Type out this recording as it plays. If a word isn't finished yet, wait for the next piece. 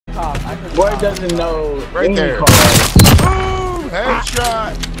Boy doesn't know Right any there. car. Boom!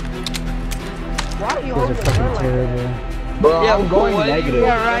 Headshot. Why are you Those are holding fucking like that? terrible. Bro, Yeah, I'm going boy. negative.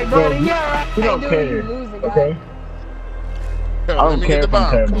 Yeah, right, Bro, buddy. Yeah, right. you don't Dude, care. you losing, guy. Okay? Yo, I let don't me care get the if I'm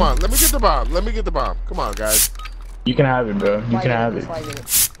bomb. terrible. Come on, let me get the bomb. Let me get the bomb. Come on, guys. You can have it, bro. You Like can have just it. like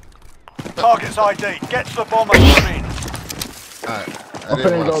it. Target's ID. Get to the bomb and move in. Alright. I'm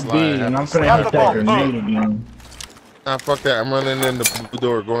finna go B, and I'm finna hit that grenade again. Nah, fuck that. I'm running in the blue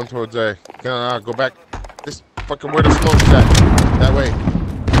door, going towards A. Go back. This fucking where the smoke's at. That way.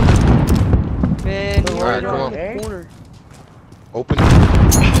 Man, All right, come on. the corner. Open. Come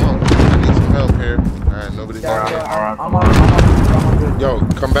on. I need some help here. Alright, nobody's Yeah, on. yeah, I'm on good. Yo,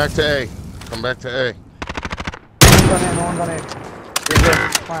 come back to A. Come back to A. No one's on it. You're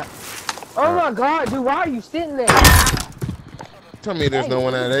good. Fine. Oh my god, dude, why are you sitting there? Tell me there's no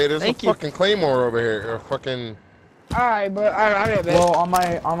one at A. There's a fucking Claymore over here. Or fucking. Alright, bro. Alright, man. Well, on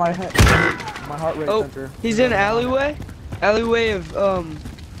my heart rate sensor. He's in alleyway. Alleyway of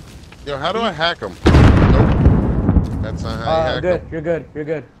Yo, how do I hack him? Nope. That's not how you hack Good. him. You're good. You're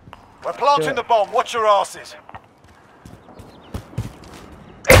good. We're planting the bomb. Watch your asses.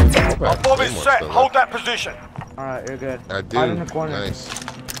 Our bomb is set. Hold that position. All right, you're good. I do. Hide in the corner. Nice.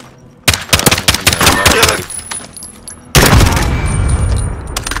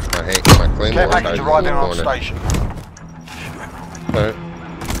 My Claymore Care package hides in arriving the on corner. station. But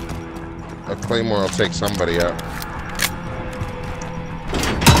a Claymore will take somebody out.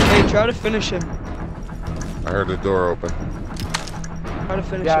 Hey, try to finish him. I heard the door open. Try to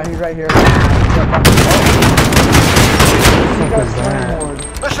finish Yeah, him. he's right here.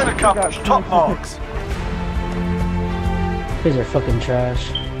 Mission accomplished. Top marks. These are fucking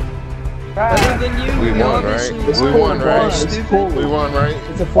trash. Better than you. We won, right? obviously- We won, right? Stupid. We won, right?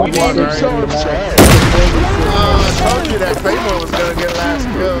 It's a We 46. won, right? I told you that Claymore was gonna get last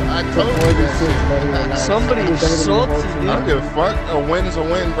kill. I told you that. Somebody's salty, I dude. don't give a fuck. A win's a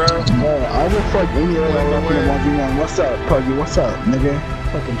win, bro. I just fuck any other rep in the 1v1. What's up, Puggy? What's up, nigga?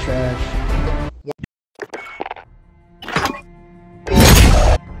 Fucking trash.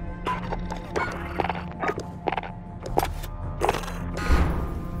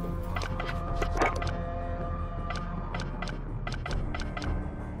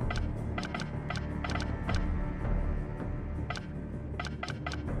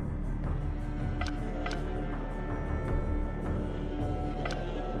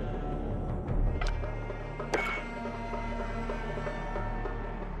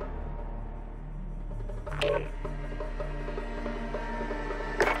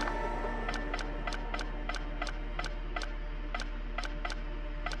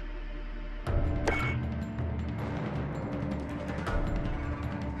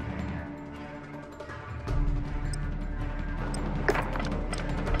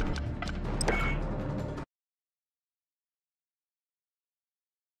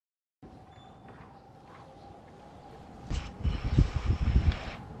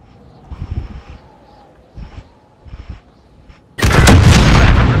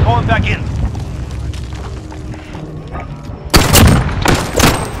 Going back in.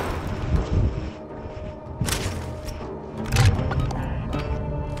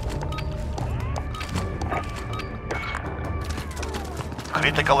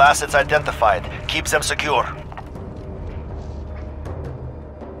 Critical assets identified. Keep them secure.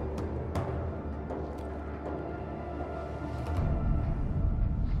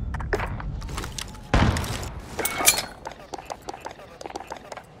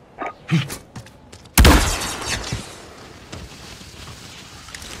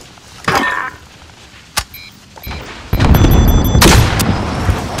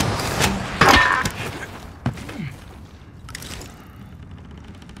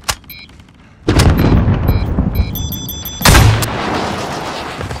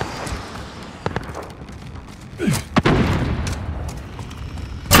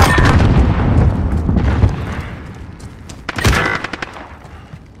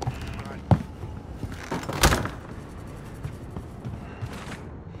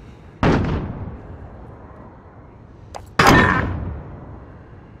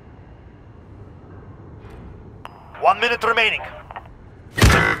 One minute remaining.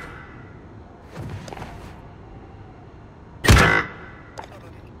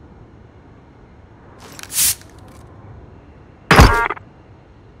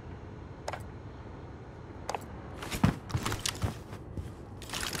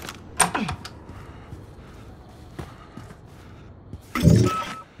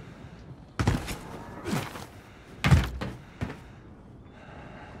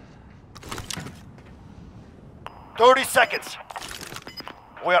 Seconds.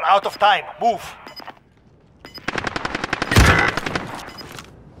 We are out of time. Move.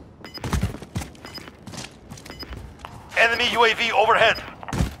 Enemy UAV overhead.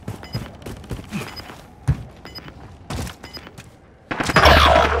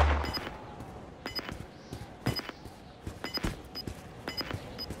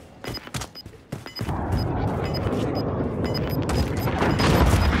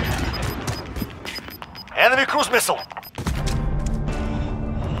 Enemy cruise missile.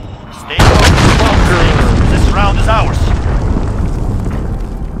 Stay close. This round is ours.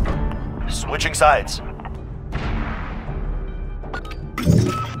 Switching sides.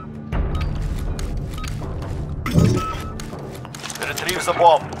 Retrieve the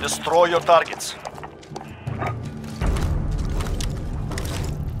bomb. Destroy your targets.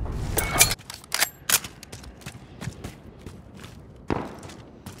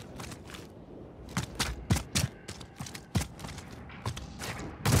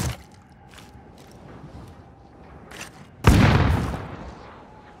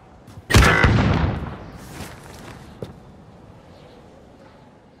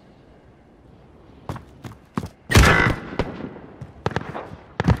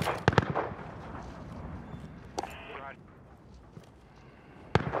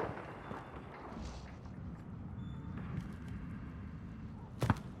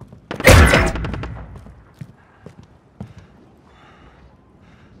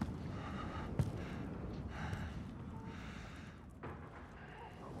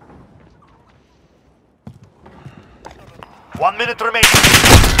 One minute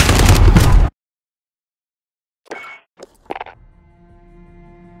remaining.